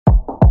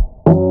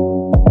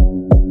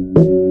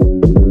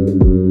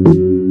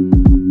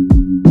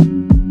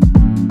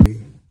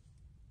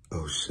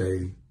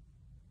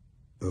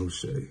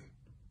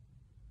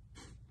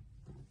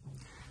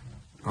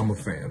I'm a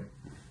fan.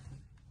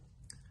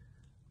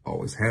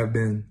 Always have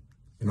been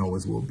and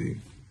always will be.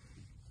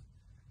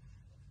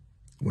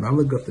 When I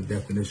look up the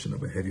definition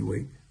of a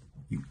heavyweight,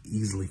 you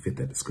easily fit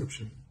that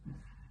description.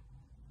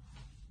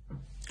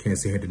 Can't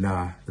sit here and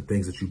deny the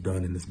things that you've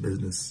done in this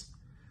business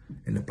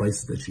and the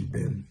places that you've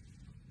been.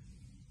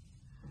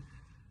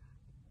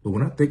 But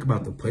when I think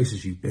about the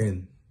places you've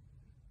been,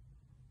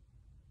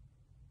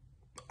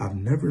 I've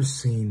never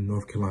seen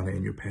North Carolina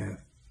in your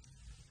path,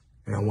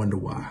 and I wonder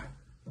why.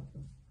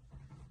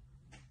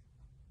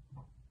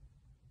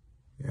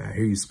 Yeah, I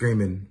hear you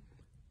screaming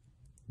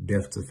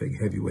death to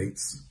fake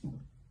heavyweights,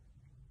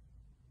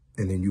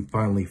 and then you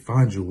finally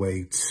find your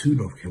way to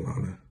North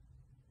Carolina,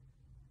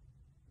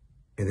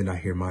 and then I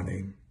hear my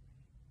name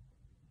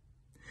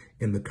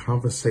in the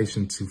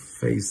conversation to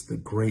face the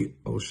great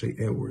O'Shea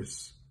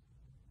Edwards.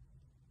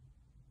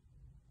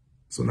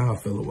 So now I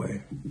feel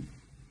away.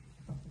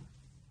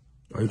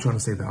 Are you trying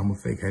to say that I'm a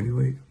fake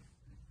heavyweight?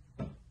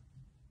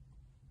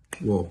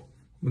 Well,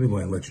 let me go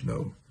ahead and let you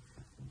know.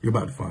 You're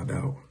about to find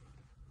out.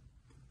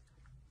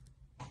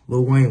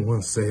 Lil Wayne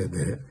once said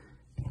that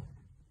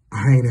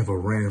I ain't ever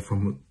ran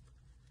from,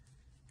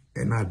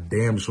 and I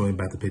damn sure ain't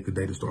about to pick the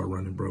day to start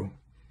running, bro.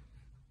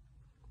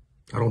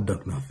 I don't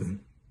duck nothing.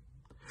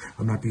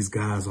 I'm not these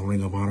guys on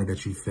Ring of Honor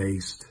that you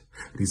faced,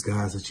 these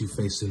guys that you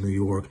faced in New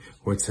York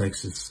or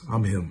Texas.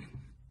 I'm him.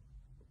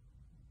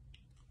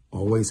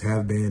 Always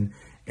have been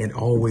and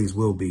always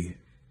will be.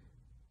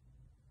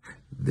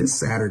 This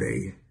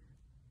Saturday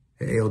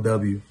at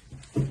ALW,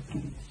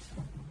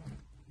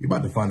 you're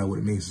about to find out what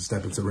it means to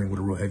step into the ring with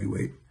a real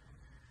heavyweight.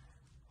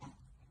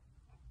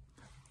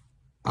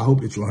 I hope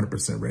that you're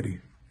 100% ready.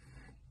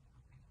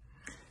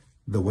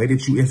 The way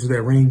that you enter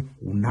that ring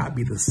will not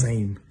be the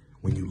same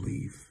when you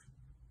leave.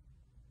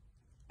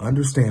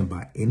 Understand,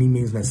 by any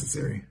means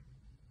necessary,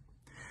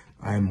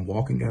 I am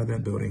walking out of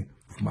that building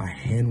with my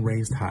hand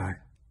raised high,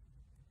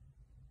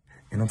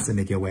 and I'm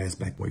sending your ass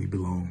back where you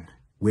belong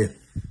with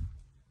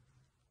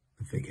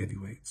the fake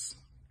heavyweights.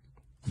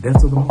 Death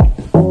to them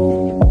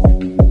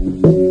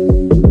all.